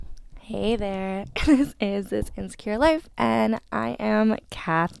Hey there, this is This Insecure Life, and I am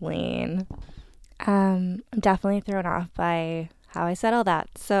Kathleen. I'm definitely thrown off by how I said all that,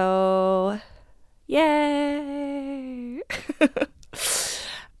 so yay!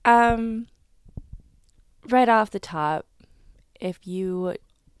 Right off the top, if you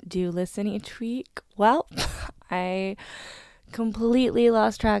do listen each week, well, I completely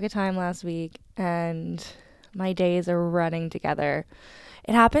lost track of time last week, and my days are running together.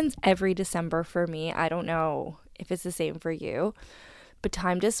 It happens every December for me. I don't know if it's the same for you, but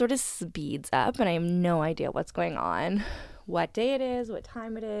time just sort of speeds up and I have no idea what's going on, what day it is, what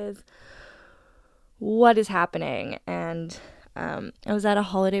time it is, what is happening. And I was at a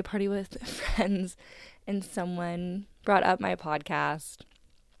holiday party with friends and someone brought up this podcast.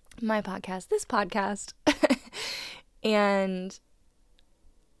 And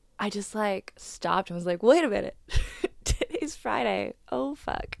I just stopped and was like, wait a minute. Today's Friday. Oh,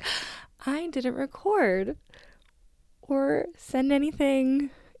 fuck. I didn't record or send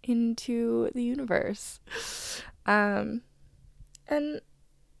anything into the universe. And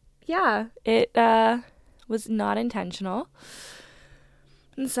yeah, it was not intentional.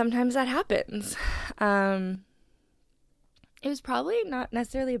 And sometimes that happens. It was probably not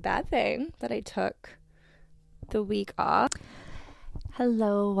necessarily a bad thing that I took the week off.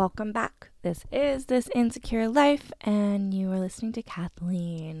 Hello, welcome back. This is This Insecure Life, and you are listening to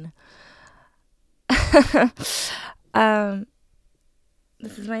Kathleen. This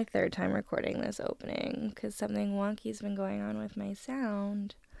is my third time recording this opening because something wonky's been going on with my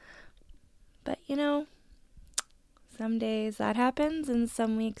sound. But some days that happens, and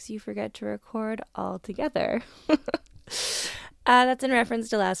some weeks you forget to record altogether. That's in reference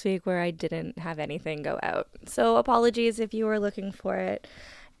to last week where I didn't have anything go out. So apologies if you were looking for it.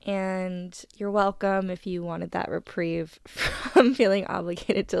 And you're welcome if you wanted that reprieve from feeling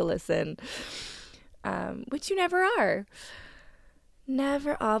obligated to listen, which you never are.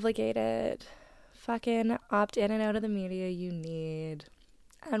 Never obligated. Fucking opt in and out of the media you need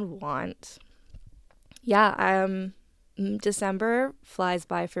and want. Yeah, December flies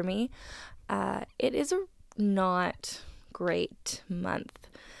by for me. It is a not great month.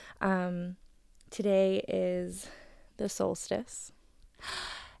 Today is the solstice.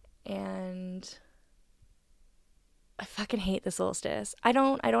 And I fucking hate the solstice. I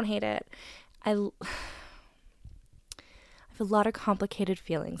don't hate it. I have a lot of complicated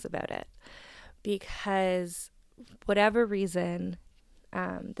feelings about it because whatever reason,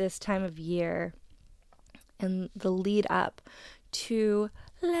 this time of year and the lead up to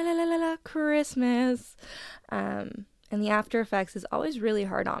Christmas, and the after effects is always really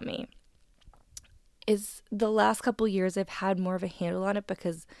hard on me. Is the last couple years I've had more of a handle on it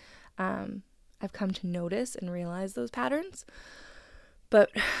because I've come to notice and realize those patterns.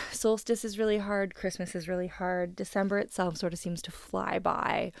 But solstice is really hard. Christmas is really hard. December itself sort of seems to fly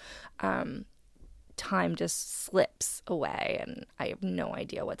by. Time just slips away and I have no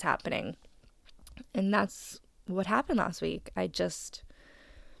idea what's happening. And that's what happened last week. I just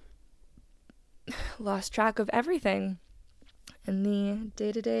lost track of everything in the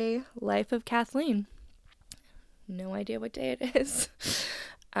day-to-day life of Kathleen. No idea what day it is.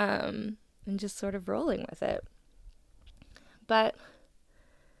 And just sort of rolling with it. But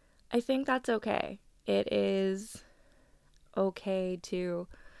I think that's okay. It is okay to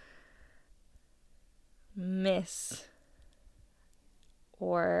miss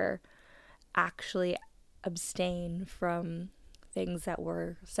or actually abstain from things that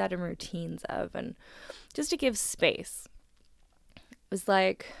we're set in routines of, and just to give space. It was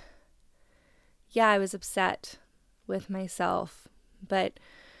I was upset with myself, but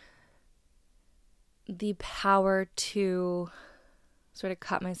the power to sort of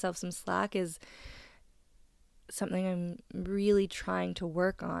cut myself some slack is something I'm really trying to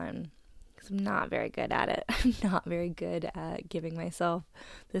work on because I'm not very good at it. I'm not very good at giving myself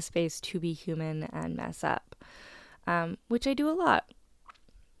the space to be human and mess up, which I do a lot.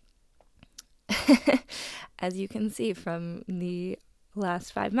 As you can see from the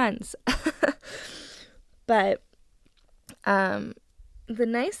last 5 months. But the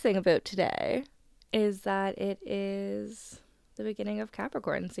nice thing about today is that it is the beginning of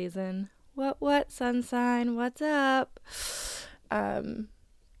Capricorn season. What, sun sign? What's up? My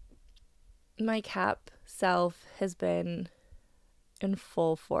Cap self has been in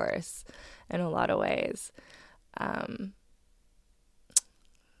full force in a lot of ways.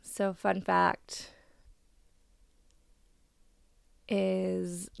 So fun fact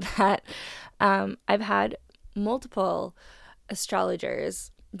is that I've had multiple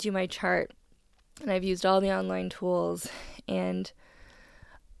astrologers do my chart, and I've used all the online tools, and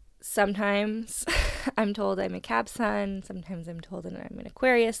sometimes I'm told I'm a Cap sun, sometimes I'm told that I'm an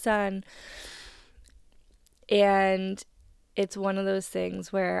Aquarius sun, and it's one of those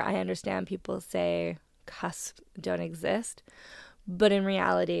things where I understand people say cusps don't exist, but in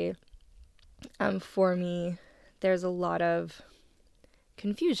reality, for me, there's a lot of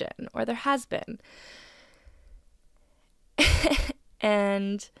confusion, or there has been.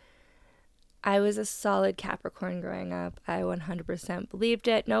 And I was a solid Capricorn growing up. I 100% believed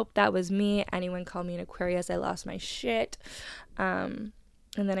it. Nope, that was me. Anyone called me an Aquarius, I lost my shit. And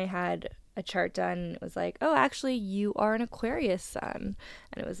then I had a chart done, and it was like, oh, actually, you are an Aquarius sun.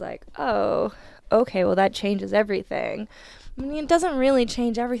 And it was like, oh, okay, well, that changes everything. I mean, it doesn't really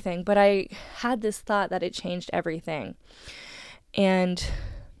change everything, but I had this thought that it changed everything. And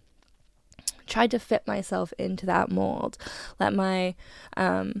tried to fit myself into that mold. Let my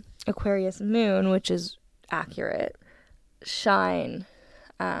Aquarius moon, which is accurate, shine,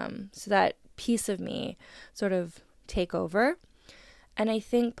 so that piece of me sort of take over. And I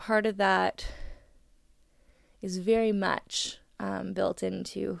think part of that is very much built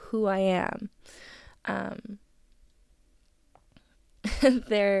into who I am.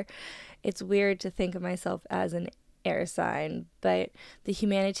 It's weird to think of myself as an air sign, but the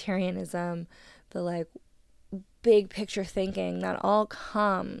humanitarianism, the like big picture thinking, that all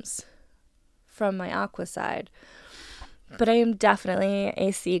comes from my aqua side. But I am definitely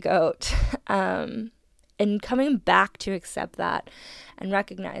a sea goat. And coming back to accept that and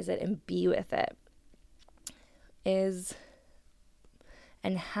recognize it and be with it is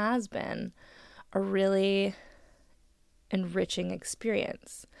and has been a really enriching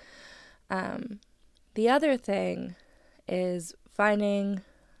experience. The other thing is finding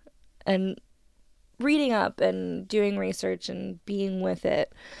and reading up and doing research and being with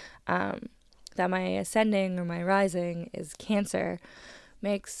it, that my ascending or my rising is Cancer,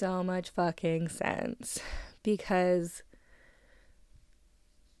 makes so much fucking sense, because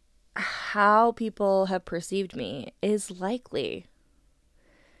how people have perceived me is likely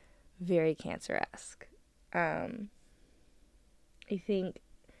very Cancer-esque. I think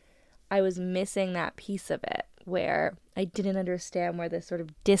I was missing that piece of it, where I didn't understand where this sort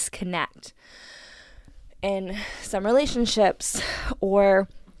of disconnect in some relationships or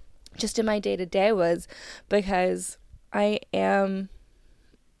just in my day-to-day was, because I am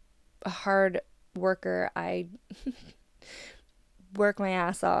a hard worker. I work my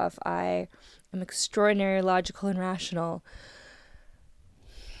ass off. I am extraordinarily logical and rational.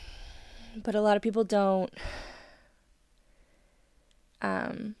 But a lot of people don't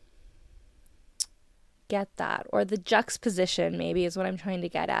get that, or the juxtaposition maybe is what I'm trying to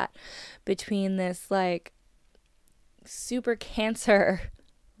get at, between this like super Cancer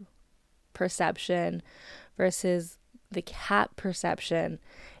perception versus the Cap perception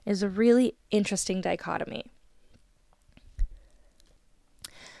is a really interesting dichotomy.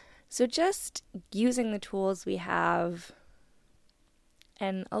 So just using the tools we have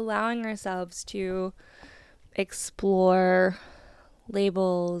and allowing ourselves to explore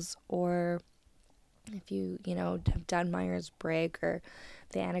labels, or if you have done Myers-Briggs or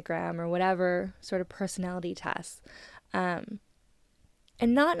the Enneagram or whatever sort of personality tests, and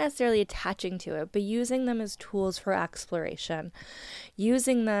not necessarily attaching to it, but using them as tools for exploration,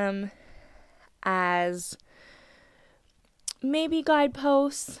 using them as maybe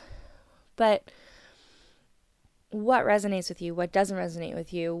guideposts, but what resonates with you, what doesn't resonate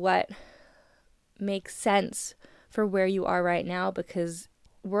with you, what makes sense for where you are right now, because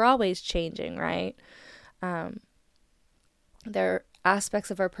we're always changing, right? There are aspects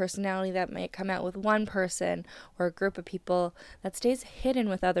of our personality that might come out with one person or a group of people that stays hidden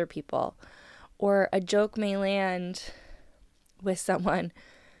with other people, or a joke may land with someone,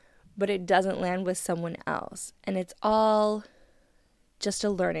 but it doesn't land with someone else. And it's all just a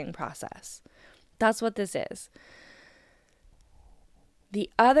learning process. That's what this is. The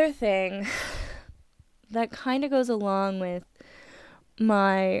other thing that kind of goes along with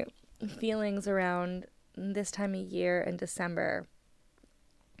my feelings around this time of year in December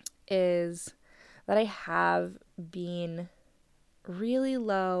is that I have been really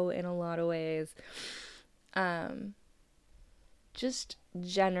low in a lot of ways. Just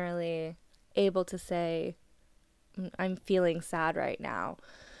generally able to say I'm feeling sad right now.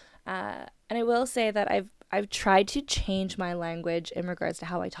 And I will say that I've tried to change my language in regards to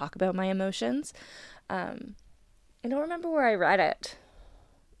how I talk about my emotions. I don't remember where I read it,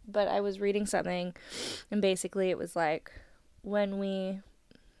 but I was reading something, and basically it was like, when we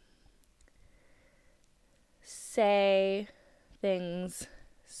say things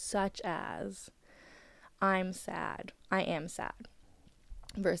such as, I'm sad, I am sad,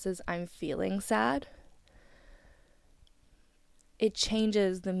 versus I'm feeling sad, it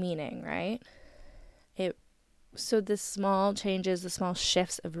changes the meaning, right? So the small changes, the small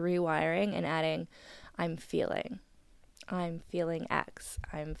shifts of rewiring and adding I'm feeling X,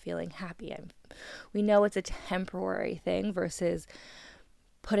 I'm feeling happy. We know it's a temporary thing versus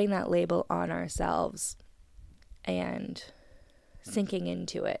putting that label on ourselves and sinking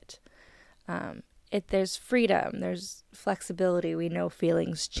into it. There's freedom, there's flexibility. We know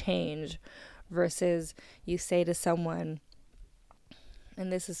feelings change versus you say to someone,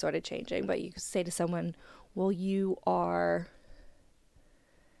 and this is sort of changing, but you say to someone, well, you are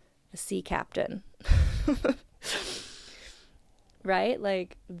a sea captain. Right?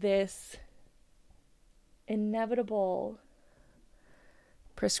 Like this inevitable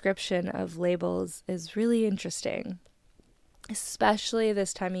prescription of labels is really interesting, especially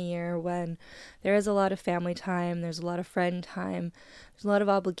this time of year when there is a lot of family time, there's a lot of friend time, there's a lot of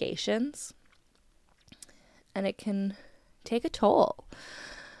obligations, and it can take a toll.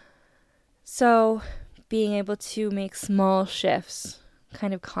 So being able to make small shifts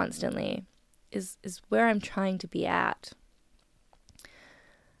kind of constantly is where I'm trying to be at.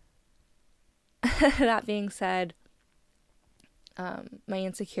 That being said, my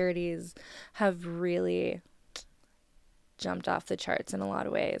insecurities have really jumped off the charts in a lot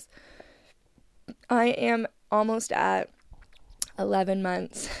of ways. I am almost at 11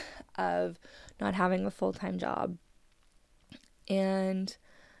 months of not having a full-time job. And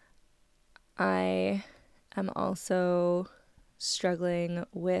I am also struggling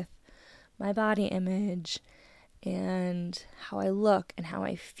with my body image and how I look and how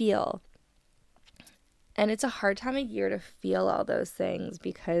I feel. And it's a hard time of year to feel all those things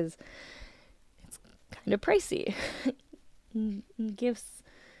because it's kind of pricey. Gifts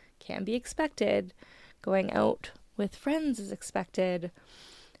can be expected. Going out with friends is expected.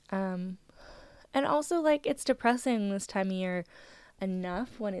 And also, like, it's depressing this time of year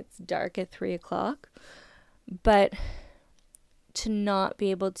enough when it's dark at 3 o'clock. But to not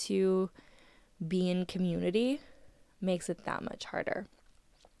be able to be in community makes it that much harder.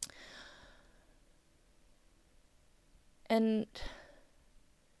 And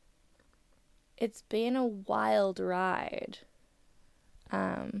it's been a wild ride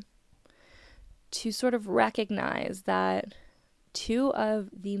to sort of recognize that two of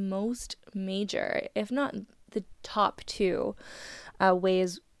the most major, if not the top two,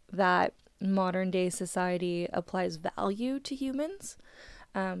 ways that modern day society applies value to humans,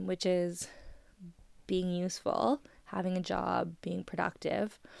 which is being useful, having a job, being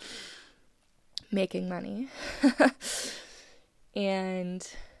productive, making money, and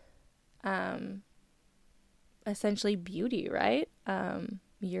essentially beauty, right?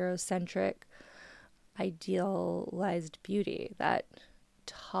 Eurocentric, idealized beauty, that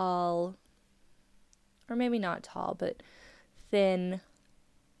tall, or maybe not tall, but thin,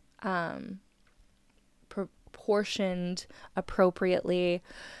 proportioned appropriately,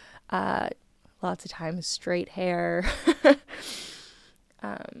 lots of times straight hair.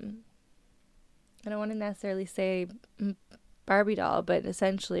 I don't want to necessarily say Barbie doll, but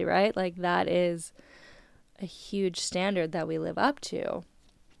essentially, right? Like that is a huge standard that we live up to,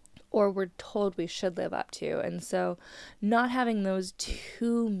 or we're told we should live up to. And so not having those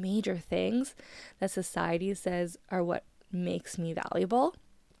two major things that society says are what makes me valuable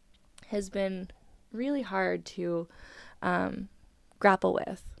has been really hard to grapple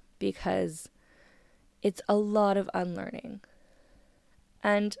with, because it's a lot of unlearning.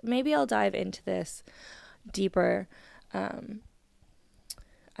 And maybe I'll dive into this deeper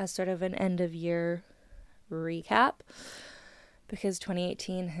as sort of an end of year recap, because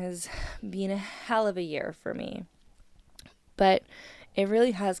 2018 has been a hell of a year for me. But it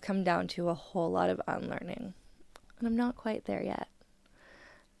really has come down to a whole lot of unlearning. And I'm not quite there yet.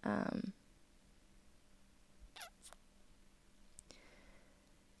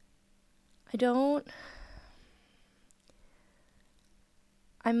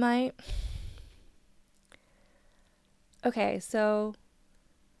 Okay, so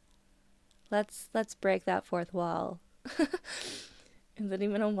let's break that fourth wall. Is it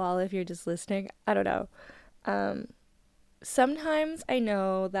even a wall if you're just listening? I don't know. Sometimes I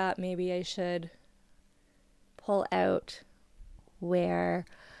know that maybe I should pull out where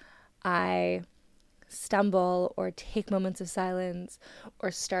I stumble or take moments of silence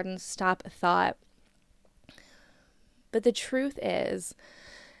or start and stop a thought. But the truth is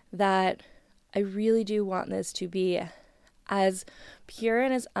that I really do want this to be as pure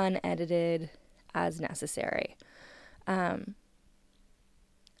and as unedited as necessary. I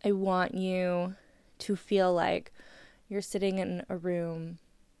want you to feel like you're sitting in a room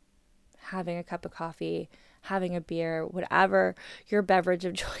having a cup of coffee, having a beer, whatever your beverage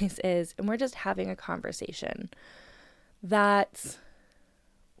of choice is, and we're just having a conversation. That's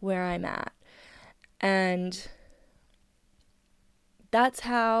where I'm at. And that's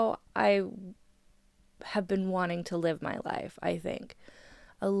how I have been wanting to live my life, I think.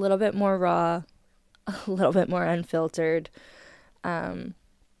 A little bit more raw, a little bit more unfiltered. I'm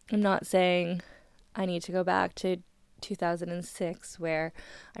not saying I need to go back to 2006 where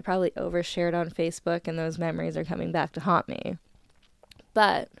I probably overshared on Facebook and those memories are coming back to haunt me.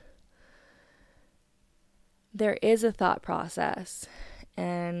 But there is a thought process,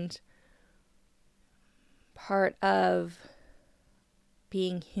 and part of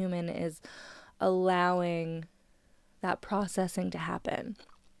being human is allowing that processing to happen.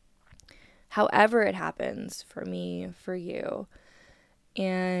 However it happens, for me, for you.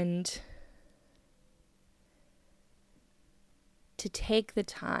 And to take the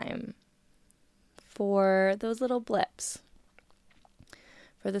time for those little blips,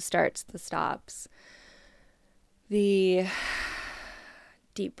 for the starts, the stops, the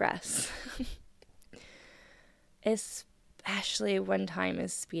deep breaths, especially when time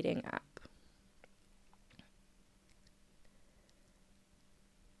is speeding up.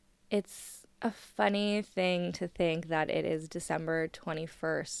 It's a funny thing to think that it is December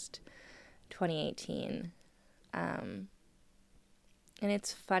 21st, 2018. And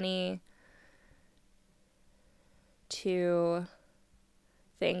it's funny to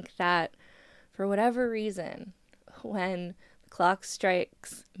think that for whatever reason, when the clock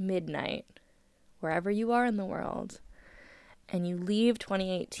strikes midnight, wherever you are in the world, and you leave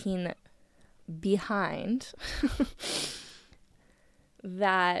 2018 behind,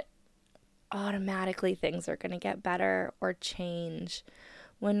 that automatically things are going to get better or change,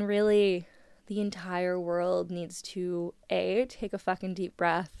 when really the entire world needs to take a fucking deep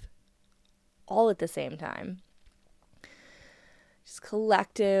breath all at the same time. Just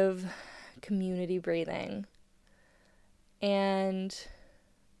collective community breathing, and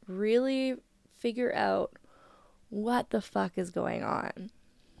really figure out what the fuck is going on.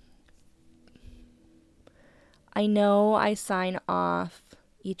 I know I sign off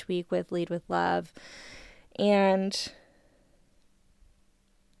each week with Lead with Love, and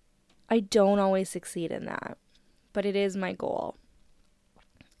I don't always succeed in that, but it is my goal.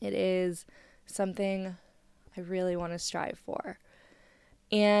 It is something I really want to strive for.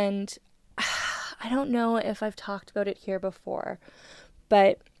 And I don't know if I've talked about it here before,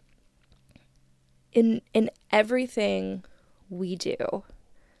 but in everything we do,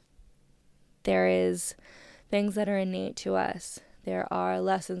 there is things that are innate to us. There are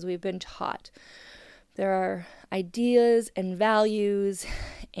lessons we've been taught. There are ideas and values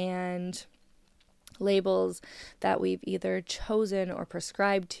and labels that we've either chosen or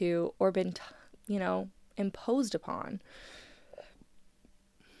prescribed to or been, imposed upon.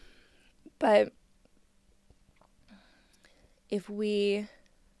 But if we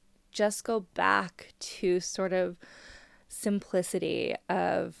just go back to sort of simplicity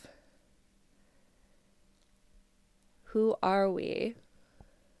of who are we?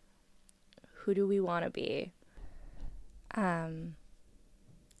 Who do we want to be? And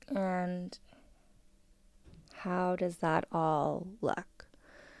how does that all look?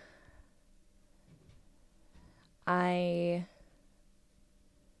 I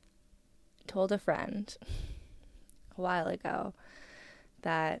told a friend a while ago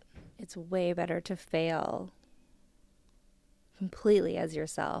that it's way better to fail completely as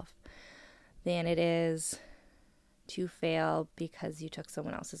yourself than it is to fail because you took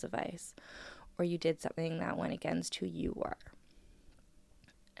someone else's advice or you did something that went against who you were.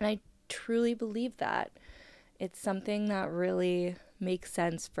 And I truly believe that. It's something that really makes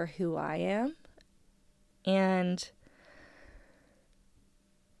sense for who I am. And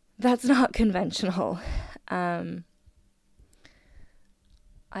that's not conventional. I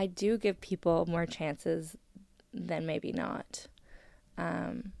do give people more chances than maybe not.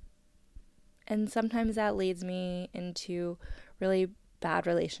 And sometimes that leads me into really bad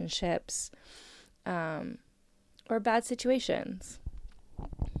relationships, or bad situations.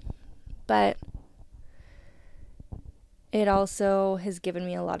 But it also has given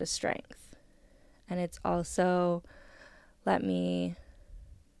me a lot of strength. And it's also let me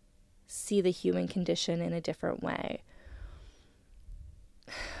see the human condition in a different way.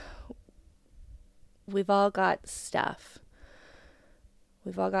 We've all got stuff.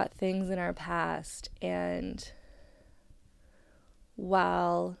 We've all got things in our past, and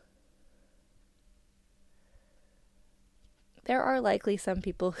while there are likely some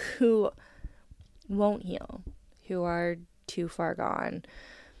people who won't heal, who are too far gone,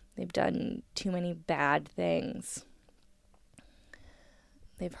 They've done too many bad things.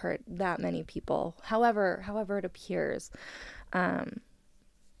 They've hurt that many people. However it appears. I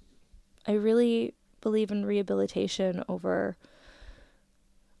really believe in rehabilitation over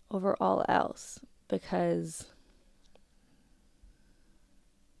all else, because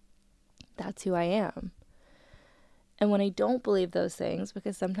that's who I am. And when I don't believe those things,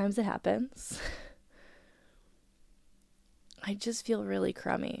 because sometimes it happens, I just feel really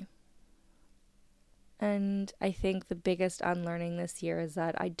crummy. And I think the biggest unlearning this year is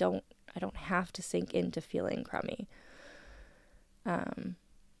that I don't have to sink into feeling crummy.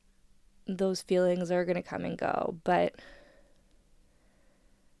 Those feelings are going to come and go, but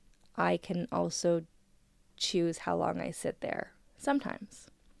I can also choose how long I sit there. Sometimes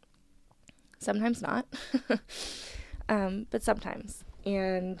not, but sometimes.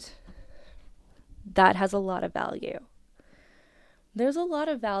 And that has a lot of value. There's a lot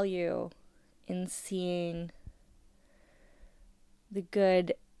of value in seeing the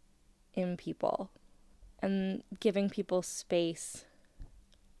good in people and giving people space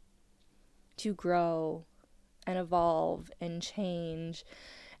to grow and evolve and change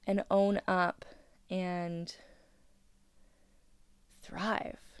and own up and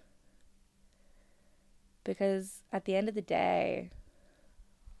thrive. Because at the end of the day,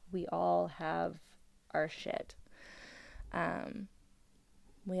 we all have our shit.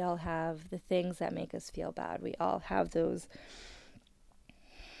 We all have the things that make us feel bad. We all have those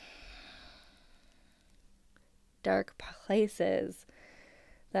dark places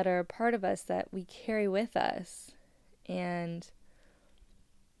that are a part of us that we carry with us. And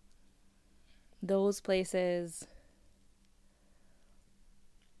those places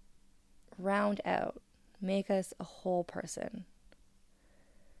round out, make us a whole person.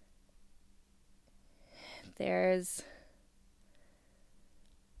 There's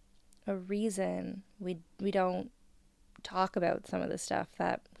a reason we don't talk about some of the stuff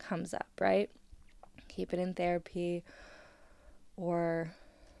that comes up, right? Keep it in therapy or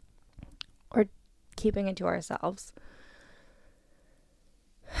keeping it to ourselves.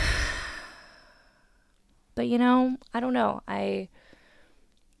 But I don't know.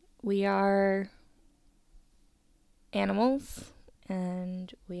 We are animals,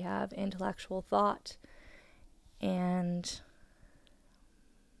 and we have intellectual thought, and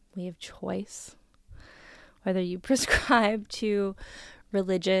we have choice. Whether you prescribe to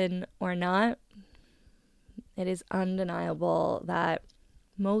religion or not, it is undeniable that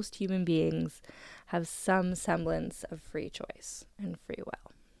most human beings have some semblance of free choice and free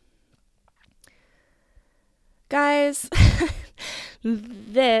will. Guys,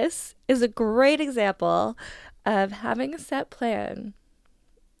 this is a great example of having a set plan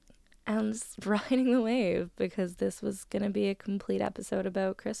and riding the wave, because this was going to be a complete episode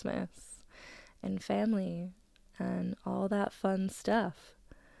about Christmas and family and all that fun stuff.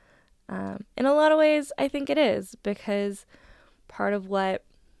 In a lot of ways, I think it is, because part of what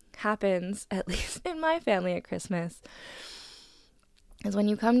happens, at least in my family at Christmas, is when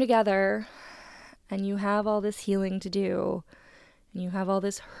you come together and you have all this healing to do, and you have all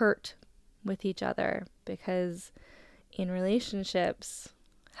this hurt with each other, because in relationships,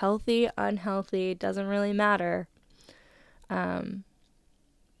 healthy, unhealthy, doesn't really matter,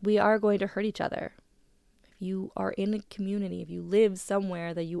 we are going to hurt each other. If you are in a community, if you live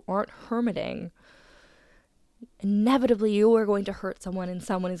somewhere that you aren't hermiting, inevitably you are going to hurt someone, and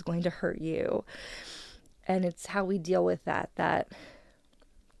someone is going to hurt you. And it's how we deal with that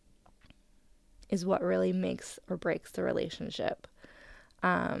is what really makes or breaks the relationship.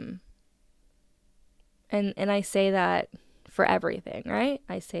 And I say that for everything, right?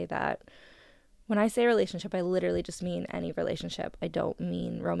 I say that when I say relationship, I literally just mean any relationship. I don't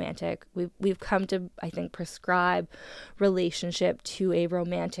mean romantic. We've come to, I think, prescribe relationship to a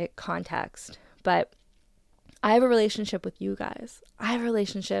romantic context. But I have a relationship with you guys. I have a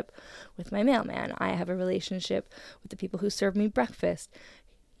relationship with my mailman. I have a relationship with the people who serve me breakfast.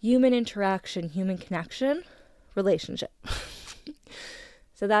 Human interaction, human connection, relationship.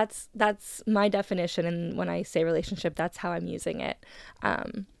 So that's my definition, and when I say relationship, that's how I'm using it.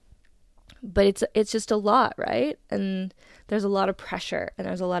 But it's just a lot, right? And there's a lot of pressure, and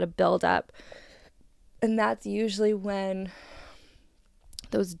there's a lot of buildup, and that's usually when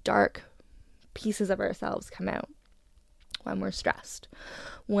those dark pieces of ourselves come out, when we're stressed,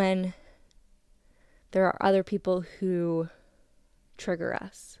 when there are other people who trigger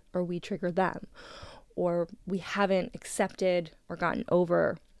us, or we trigger them, or we haven't accepted or gotten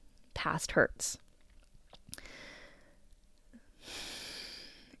over past hurts.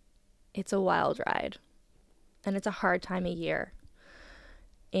 It's a wild ride, and it's a hard time of year.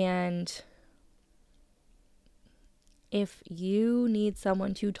 And if you need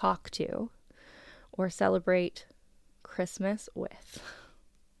someone to talk to or celebrate Christmas with,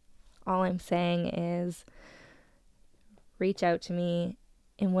 all I'm saying is reach out to me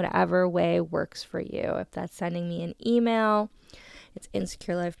in whatever way works for you. If that's sending me an email, it's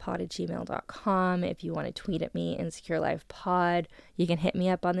insecurelifepod@gmail.com. If you want to tweet at me, insecurelifepod, you can hit me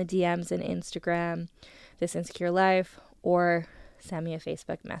up on the DMs and Instagram, This Insecure Life, or send me a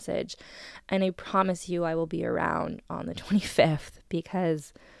Facebook message. And I promise you I will be around on the 25th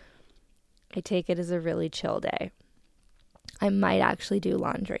because I take it as a really chill day. I might actually do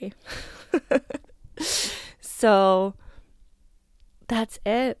laundry. So that's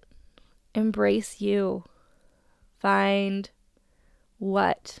it. Embrace you. Find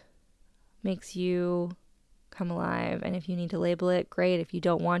what makes you come alive. And if you need to label it, great. If you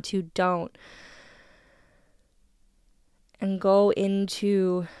don't want to, don't. And go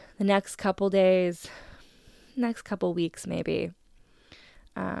into the next couple days, next couple weeks maybe,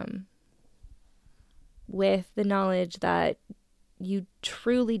 with the knowledge that you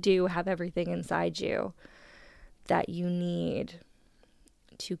truly do have everything inside you that you need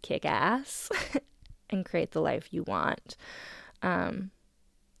to kick ass and create the life you want. And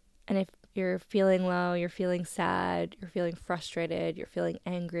if you're feeling low, you're feeling sad, you're feeling frustrated, you're feeling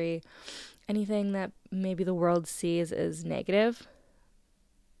angry, anything that maybe the world sees as negative,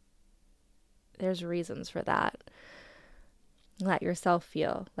 there's reasons for that. Let yourself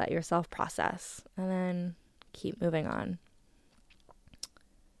feel, let yourself process, and then keep moving on.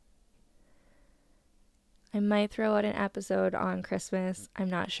 I might throw out an episode on Christmas. I'm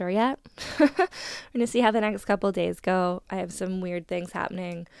not sure yet. We're going to see how the next couple of days go. I have some weird things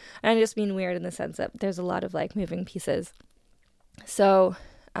happening. And I just mean weird in the sense that there's a lot of like moving pieces. So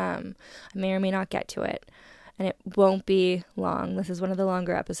I may or may not get to it. And it won't be long. This is one of the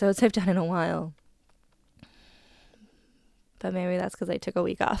longer episodes I've done in a while. But maybe that's because I took a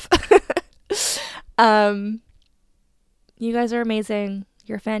week off. You guys are amazing.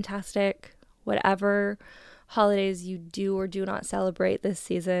 You're fantastic. Whatever holidays you do or do not celebrate this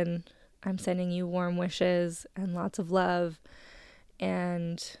season, I'm sending you warm wishes and lots of love.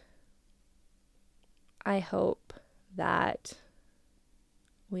 And I hope that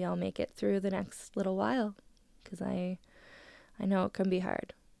we all make it through the next little while, because I know it can be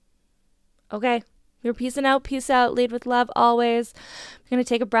hard. Okay, you're peacing out. Peace out. Lead with love always. You're going to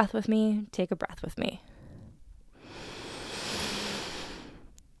take a breath with me. Take a breath with me.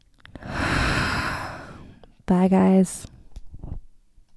 Bye, guys.